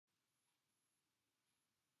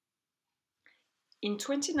In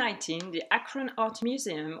 2019, the Akron Art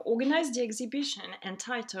Museum organized the exhibition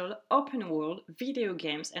entitled Open World Video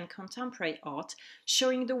Games and Contemporary Art,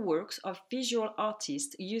 showing the works of visual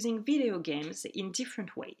artists using video games in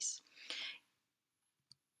different ways.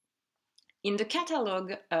 In the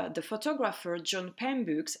catalogue, the photographer Joan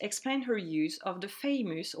Pamboukes explained her use of the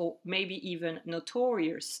famous, or maybe even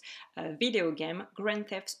notorious, video game Grand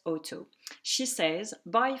Theft Auto. She says,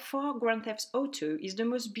 by far Grand Theft Auto is the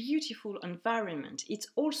most beautiful environment. It's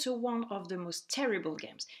also one of the most terrible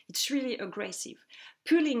games. It's really aggressive,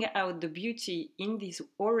 pulling out the beauty in these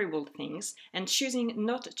horrible things and choosing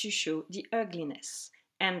not to show the ugliness.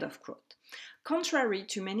 End of quote. Contrary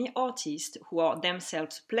to many artists who are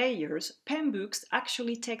themselves players, Pamboukes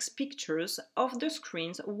actually takes pictures of the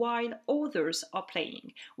screens while others are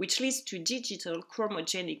playing, which leads to digital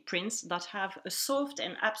chromogenic prints that have a soft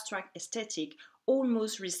and abstract aesthetic,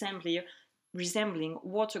 almost resembling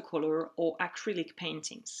watercolor or acrylic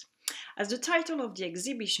paintings. As the title of the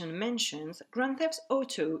exhibition mentions, Grand Theft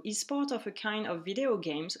Auto is part of a kind of video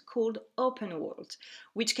games called open world,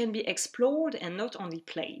 which can be explored and not only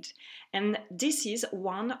played. And this is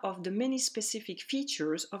one of the many specific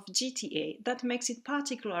features of GTA that makes it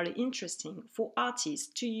particularly interesting for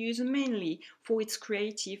artists to use mainly for its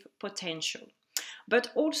creative potential,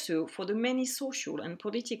 but also for the many social and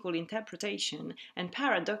political interpretation and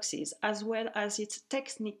paradoxes, as well as its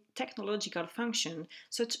technological function,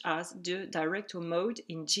 such as the director mode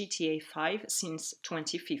in GTA 5 since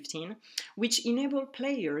 2015, which enable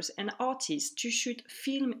players and artists to shoot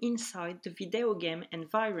film inside the video game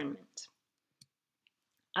environment.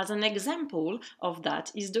 As an example of that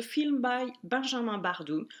is the film by Benjamin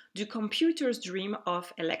Bardou, The Computer's Dream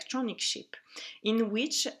of Electronic Sheep, in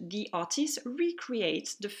which the artist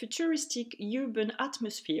recreates the futuristic urban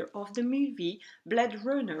atmosphere of the movie Blade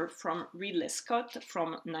Runner from Ridley Scott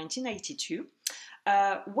from 1982,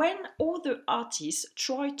 when other artists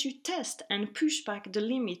try to test and push back the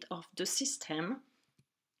limit of the system,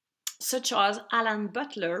 such as Alan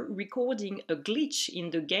Butler recording a glitch in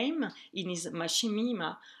the game in his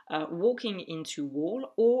machinima walking into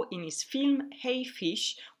wall, or in his film Hey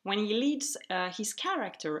Fish when he leads his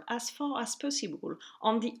character as far as possible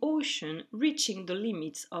on the ocean, reaching the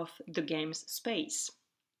limits of the game's space.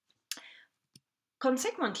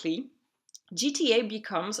 Consequently, GTA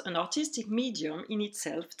becomes an artistic medium in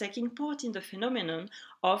itself, taking part in the phenomenon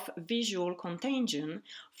of visual contagion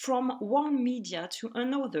from one media to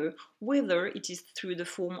another, whether it is through the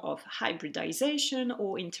form of hybridization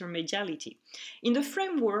or intermediality. In the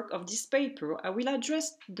framework of this paper, I will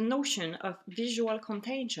address the notion of visual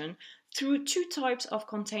contagion through two types of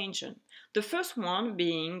contagion. The first one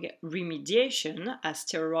being remediation, as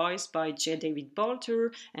theorized by J. David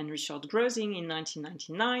Bolter and Richard Grosing in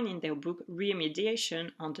 1999 in their book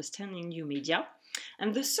Remediation, Understanding New Media.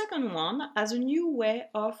 And the second one as a new way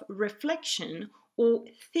of reflection or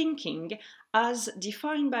thinking, as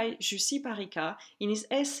defined by Jussi Parikka in his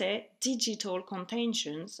essay Digital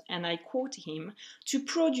Contagions, and I quote him, to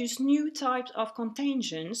produce new types of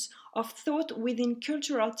contagions of thought within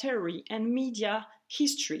cultural theory and media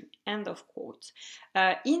history, end of quote.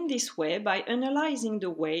 In this way, by analyzing the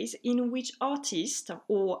ways in which artists,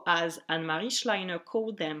 or as Anne-Marie Schleiner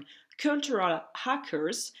called them, cultural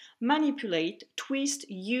hackers, manipulate, twist,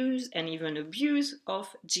 use, and even abuse of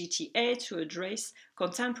GTA to address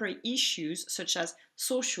contemporary issues such as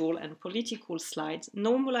social and political slides,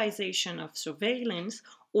 normalization of surveillance,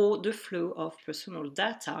 or the flow of personal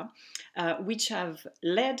data, which have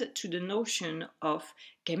led to the notion of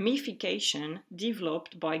gamification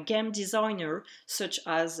developed by game designers such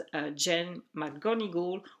as Jen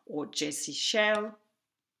McGonigal or Jesse Shell,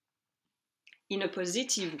 in a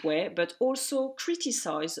positive way, but also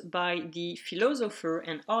criticized by the philosopher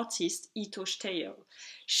and artist Ito Steyer.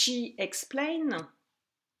 She explained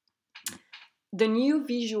the new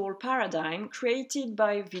visual paradigm created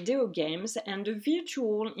by video games and the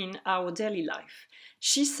virtual in our daily life.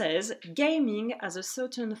 She says gaming has a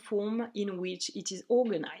certain form in which it is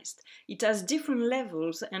organized. It has different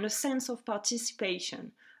levels and a sense of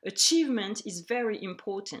participation. Achievement is very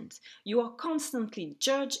important. You are constantly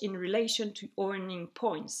judged in relation to earning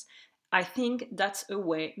points. I think that's a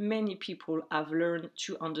way many people have learned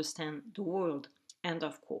to understand the world. End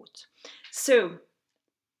of quote. So,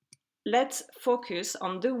 let's focus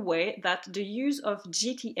on the way that the use of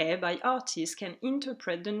GTA by artists can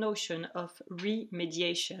interpret the notion of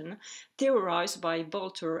remediation theorized by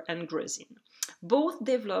Bolter and Grozin. Both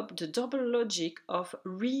develop the double logic of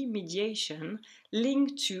remediation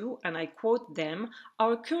linked to, and I quote them,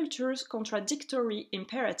 our culture's contradictory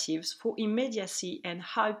imperatives for immediacy and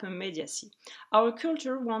hypermediacy. Our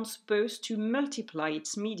culture wants both to multiply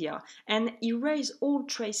its media and erase all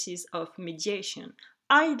traces of mediation.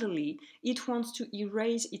 Ideally, it wants to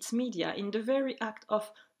erase its media in the very act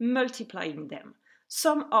of multiplying them.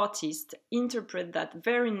 Some artists interpret that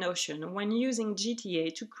very notion when using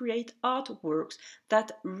GTA to create artworks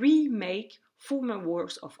that remake former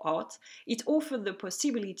works of art. It offers the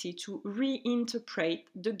possibility to reinterpret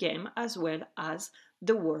the game as well as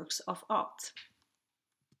the works of art.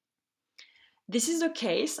 This is the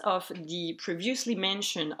case of the previously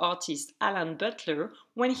mentioned artist Alan Butler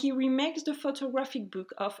when he remakes the photographic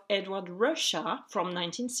book of Edward Ruscha from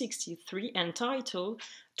 1963 entitled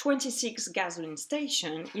 26 Gasoline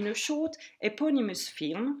Station in a short eponymous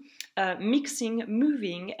film mixing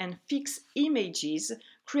moving and fixed images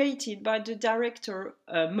created by the director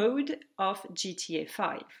mode of GTA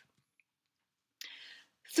 5.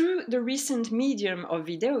 Through the recent medium of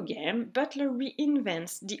video game, Butler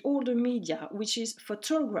reinvents the older media, which is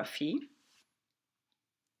photography.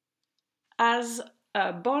 As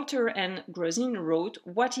Bolter and Grozin wrote,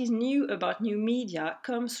 what is new about new media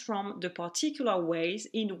comes from the particular ways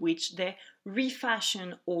in which they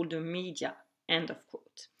refashion older media. End of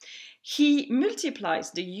quote. He multiplies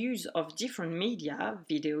the use of different media,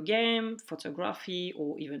 video game, photography,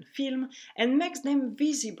 or even film, and makes them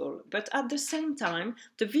visible, but at the same time,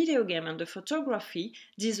 the video game and the photography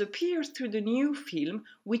disappear through the new film,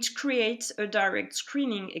 which creates a direct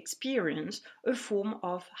screening experience, a form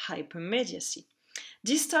of hypermediacy.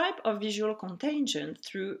 This type of visual contagion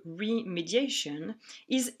through remediation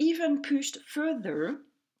is even pushed further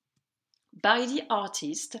by the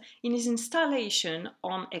artist in his installation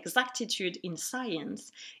on Exactitude in Science,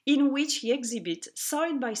 in which he exhibits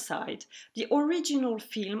side by side the original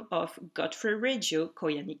film of Godfrey Reggio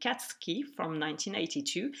Koyanikatsky from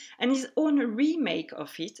 1982 and his own remake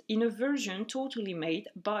of it in a version totally made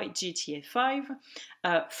by GTA 5,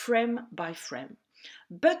 frame by frame.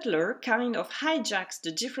 Butler kind of hijacks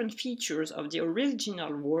the different features of the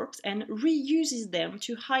original works and reuses them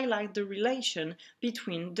to highlight the relation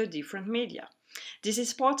between the different media. This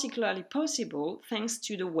is particularly possible thanks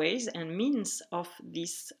to the ways and means of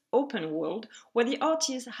this open world where the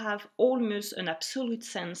artists have almost an absolute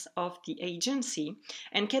sense of the agency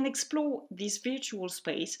and can explore this virtual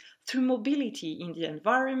space through mobility in the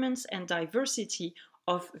environments and diversity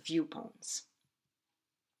of viewpoints.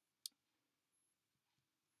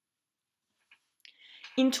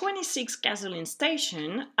 In 26 Gasoline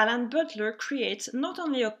Station, Alan Butler creates not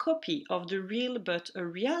only a copy of the real but a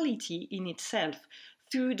reality in itself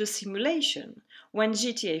through the simulation, when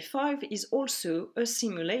GTA 5 is also a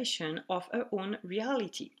simulation of her own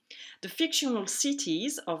reality. The fictional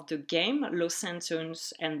cities of the game, Los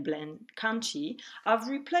Angeles and Blandy County, have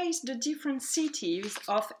replaced the different cities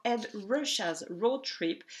of Ed Ruscha's road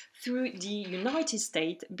trip through the United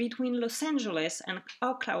States between Los Angeles and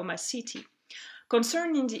Oklahoma City.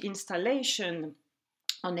 Concerning the installation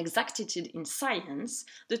on Exactitude in Science,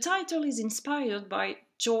 the title is inspired by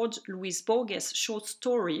George Louis Borges' short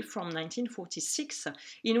story from 1946,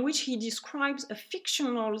 in which he describes a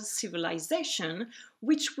fictional civilization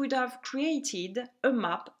which would have created a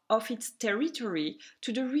map of its territory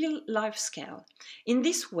to the real-life scale. In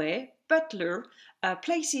this way, Butler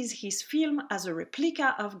places his film as a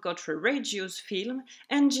replica of Godfrey Reggio's film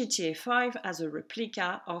and GTA 5 as a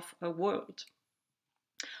replica of a world.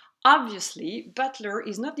 Obviously, Butler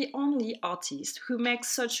is not the only artist who makes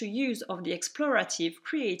such a use of the explorative,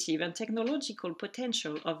 creative and technological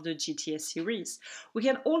potential of the GTA series. We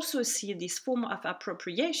can also see this form of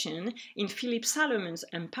appropriation in Philip Salomon's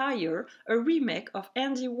Empire, a remake of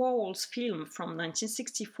Andy Warhol's film from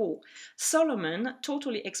 1964. Solomon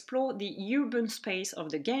totally explored the urban space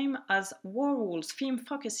of the game as Warhol's film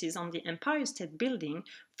focuses on the Empire State Building,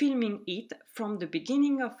 filming it from the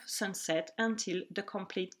beginning of sunset until the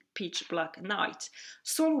complete pitch black night.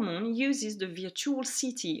 Solomon uses the virtual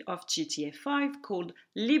city of GTA 5 called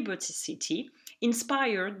Liberty City,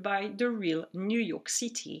 inspired by the real New York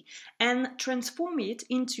City, and transform it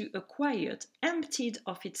into a quiet, emptied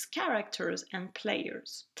of its characters and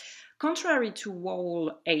players. Contrary to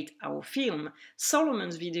Warhol's 8-hour film,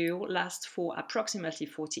 Solomon's video lasts for approximately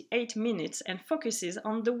 48 minutes and focuses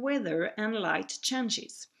on the weather and light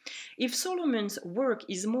changes. If Solomon's work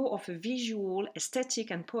is more of a visual, aesthetic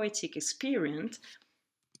and poetic experience,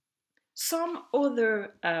 Some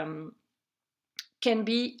other can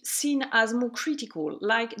be seen as more critical,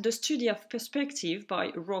 like the study of perspective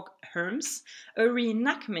by Rock Herms, a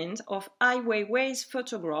reenactment of Ai Weiwei's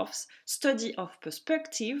photographs study of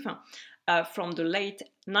perspective from the late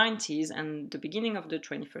 90s and the beginning of the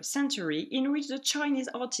 21st century, in which the Chinese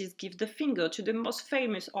artists give the finger to the most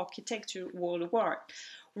famous architecture worldwide.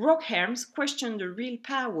 Rock Herms questioned the real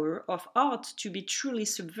power of art to be truly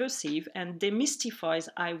subversive and demystifies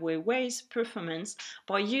Ai Weiwei's performance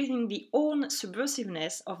by using the own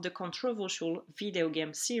subversiveness of the controversial video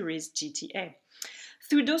game series GTA.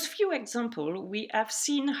 Through those few examples, we have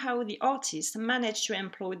seen how the artist managed to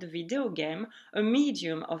employ the video game, a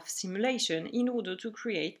medium of simulation, in order to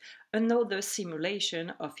create another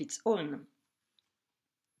simulation of its own.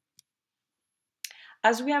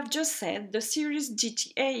 As we have just said, the series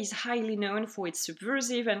GTA is highly known for its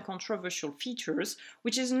subversive and controversial features,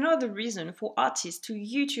 which is another reason for artists to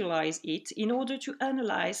utilize it in order to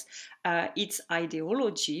analyze its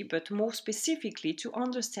ideology, but more specifically to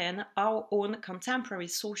understand our own contemporary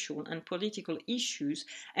social and political issues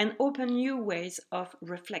and open new ways of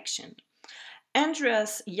reflection.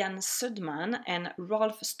 Andreas Jan Sudman and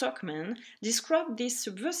Rolf Stockman describe this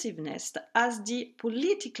subversiveness as the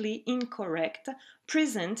politically incorrect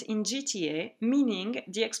present in GTA, meaning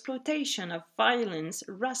the exploitation of violence,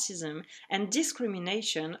 racism, and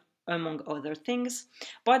discrimination, among other things,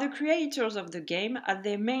 by the creators of the game, as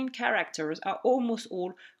their main characters are almost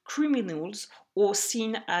all criminals or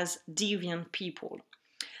seen as deviant people.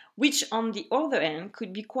 Which, on the other hand,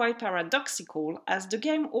 could be quite paradoxical, as the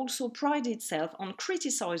game also prides itself on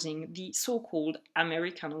criticizing the so-called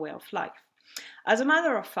American way of life. As a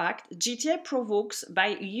matter of fact, GTA provokes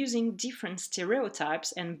by using different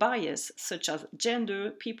stereotypes and bias, such as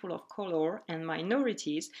gender, people of color, and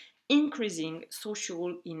minorities, increasing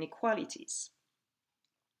social inequalities.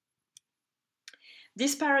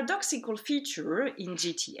 This paradoxical feature in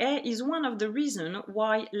GTA is one of the reasons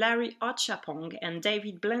why Larry Achiampong and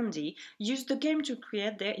David Blandy used the game to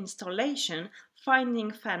create their installation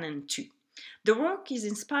Finding Fanon 2. The work is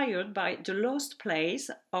inspired by The Lost Place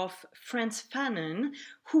of Frantz Fanon,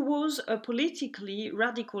 who was a politically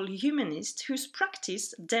radical humanist whose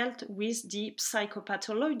practice dealt with the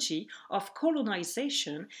psychopathology of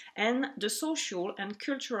colonization and the social and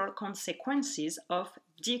cultural consequences of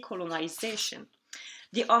decolonization.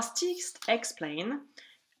 The artist explained,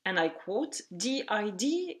 and I quote, the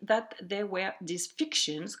idea that there were these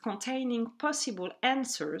fictions containing possible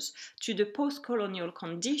answers to the post-colonial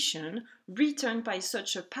condition written by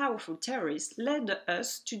such a powerful theorist led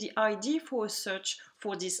us to the idea for a search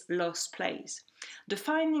for this lost place. The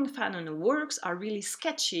Finding Fanon works are really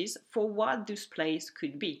sketches for what this place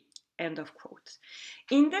could be. End of quote.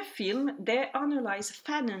 In the film, they analyze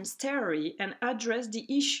Fanon's theory and address the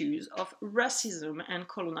issues of racism and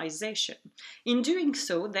colonization. In doing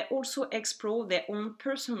so, they also explore their own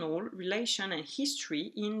personal relation and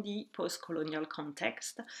history in the post-colonial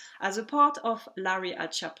context, as a part of Larry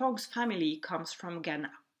Achiampong's family comes from Ghana.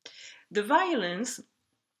 The violence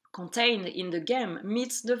contained in the game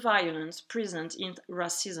meets the violence present in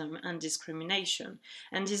racism and discrimination.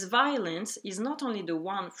 And this violence is not only the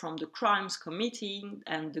one from the crimes committed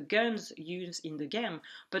and the guns used in the game,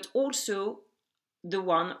 but also the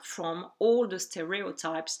one from all the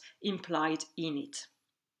stereotypes implied in it.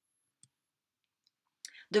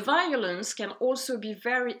 The violence can also be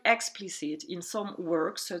very explicit in some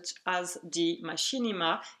works, such as the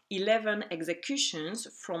Machinima 11 Executions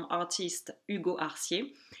from artist Hugo Arcier,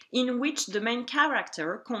 in which the main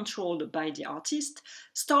character, controlled by the artist,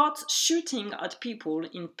 starts shooting at people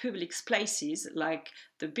in public places like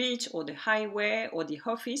the beach or the highway or the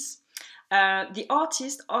office. The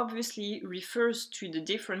artist obviously refers to the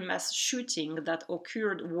different mass shootings that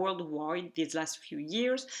occurred worldwide these last few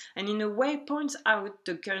years, and in a way points out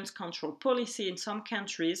the gun control policy in some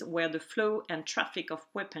countries where the flow and traffic of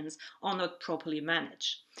weapons are not properly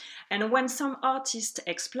managed. And when some artists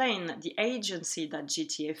explain the agency that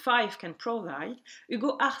GTA 5 can provide,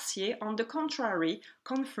 Hugo Arcier, on the contrary,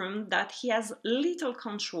 confirmed that he has little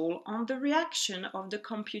control on the reaction of the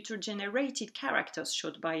computer-generated characters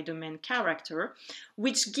shot by the main character,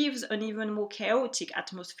 which gives an even more chaotic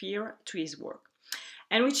atmosphere to his work,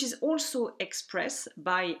 and which is also expressed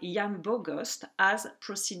by Jan Bogost as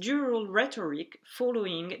procedural rhetoric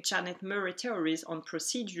following Janet Murray theories on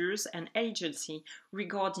procedures and agency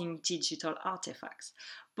regarding digital artifacts.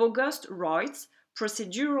 Bogost writes,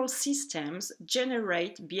 procedural systems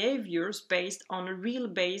generate behaviors based on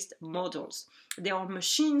real-based models. They are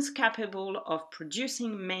machines capable of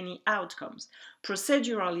producing many outcomes.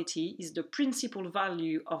 Procedurality is the principal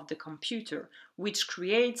value of the computer, which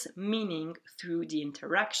creates meaning through the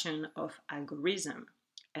interaction of algorithm.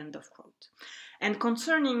 End of quote. And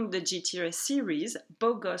concerning the GTA series,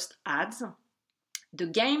 Bogost adds, the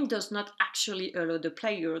game does not actually allow the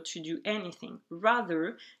player to do anything.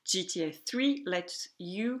 Rather, GTA 3 lets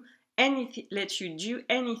you do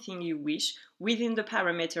anything you wish within the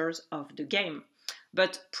parameters of the game.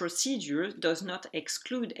 But procedure does not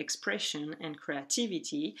exclude expression and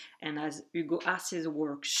creativity, and as Hugo Arcier's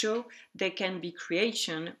work show, there can be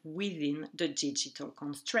creation within the digital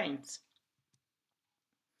constraints.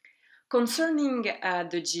 Concerning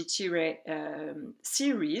the GTA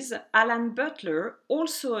series, Alan Butler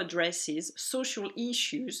also addresses social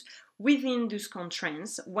issues within those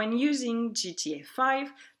constraints when using GTA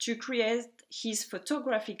 5 to create his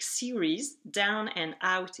photographic series Down and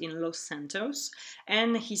Out in Los Santos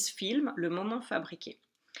and his film Le Moment Fabriqué.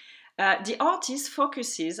 The artist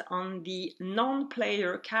focuses on the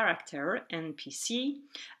non-player character, NPC,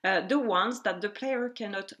 the ones that the player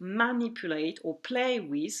cannot manipulate or play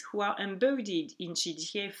with, who are embodied in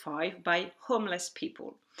GTA 5 by homeless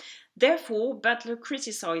people. Therefore, Butler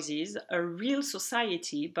criticizes a real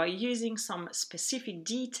society by using some specific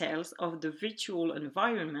details of the virtual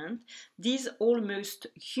environment, these almost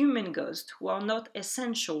human ghosts who are not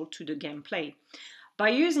essential to the gameplay. By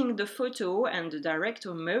using the photo and the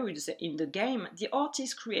director modes in the game, the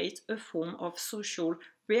artist creates a form of social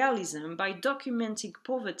realism by documenting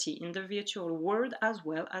poverty in the virtual world as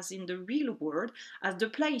well as in the real world, as the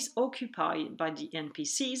place occupied by the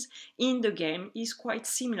NPCs in the game is quite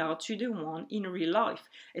similar to the one in real life,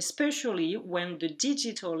 especially when the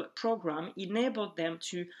digital program enabled them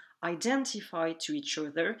to identify to each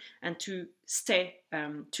other and to stay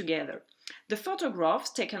together. The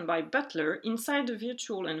photographs taken by Butler inside the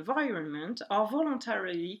virtual environment are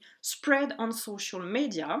voluntarily spread on social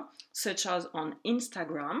media, such as on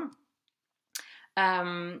Instagram,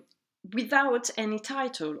 without any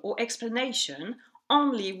title or explanation,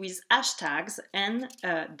 only with hashtags, and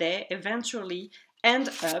they eventually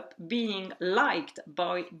end up being liked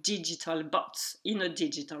by digital bots in a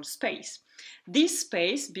digital space. This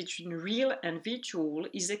space between real and virtual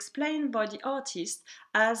is explained by the artist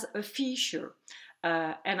as a fissure,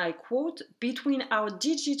 and I quote, between our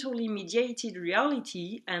digitally mediated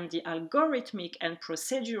reality and the algorithmic and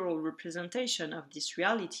procedural representation of this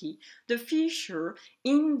reality, the fissure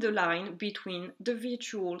in the line between the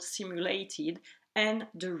virtual simulated and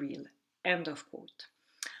the real. End of quote.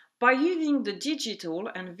 By using the digital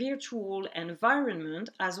and virtual environment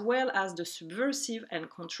as well as the subversive and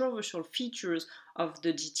controversial features of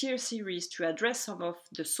the GTA series to address some of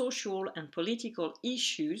the social and political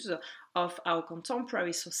issues of our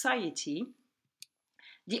contemporary society,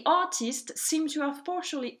 the artist seems to have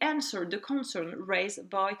partially answered the concern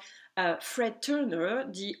raised by Fred Turner,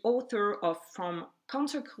 the author of From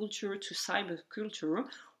Counterculture to Cyberculture,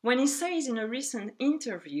 when he says in a recent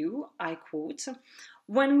interview, I quote,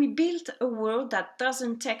 "When we build a world that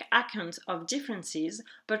doesn't take account of differences,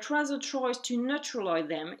 but rather tries to neutralize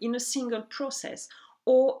them in a single process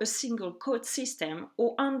or a single code system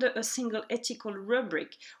or under a single ethical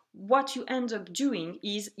rubric, what you end up doing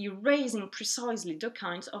is erasing precisely the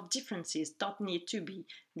kinds of differences that need to be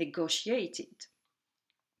negotiated."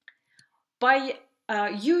 By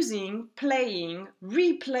using, playing,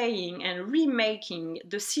 replaying, and remaking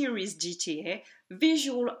the series GTA,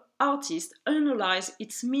 visual artists analyze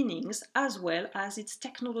its meanings as well as its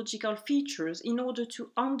technological features in order to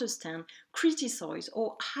understand, criticize,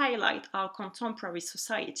 or highlight our contemporary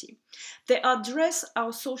society. They address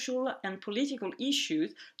our social and political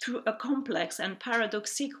issues through a complex and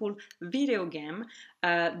paradoxical video game,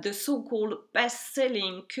 the so-called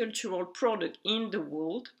best-selling cultural product in the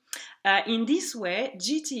world. In this way,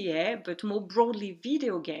 GTA, but more broadly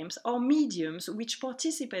video games, are mediums which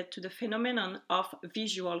participate to the phenomenon of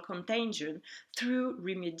visual contagion through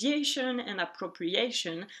remediation and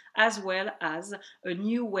appropriation, as well as a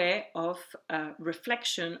new way of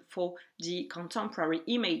reflection for the contemporary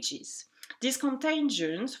images. These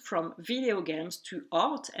contagions from video games to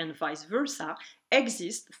art and vice versa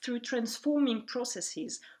exist through transforming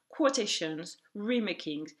processes, quotations,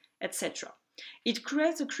 remakings, etc. It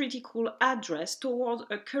creates a critical address toward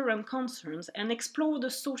current concerns and explores the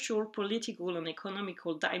social, political, and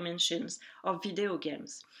economical dimensions of video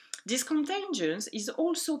games. This contagion is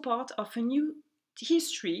also part of a new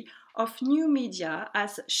history of new media,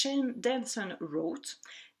 as Shane Denson wrote.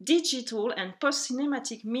 Digital and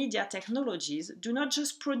post-cinematic media technologies do not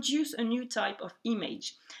just produce a new type of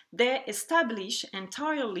image, they establish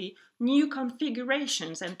entirely new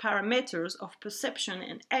configurations and parameters of perception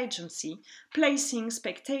and agency, placing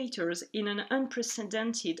spectators in an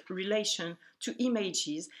unprecedented relation to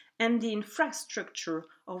images and the infrastructure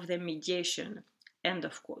of their mediation. End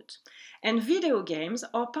of quote. And video games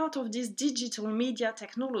are part of these digital media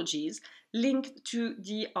technologies linked to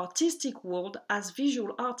the artistic world as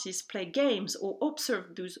visual artists play games or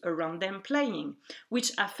observe those around them playing,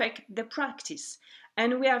 which affect the practice.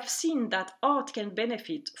 And we have seen that art can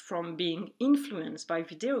benefit from being influenced by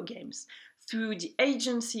video games through the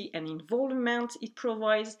agency and involvement it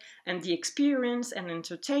provides and the experience and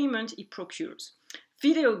entertainment it procures.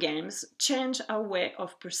 Video games change our way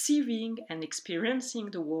of perceiving and experiencing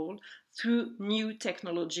the world through new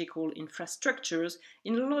technological infrastructures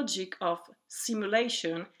in the logic of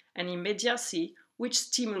simulation and immediacy, which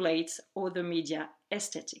stimulates other media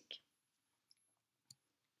aesthetic.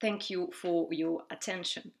 Thank you for your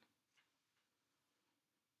attention.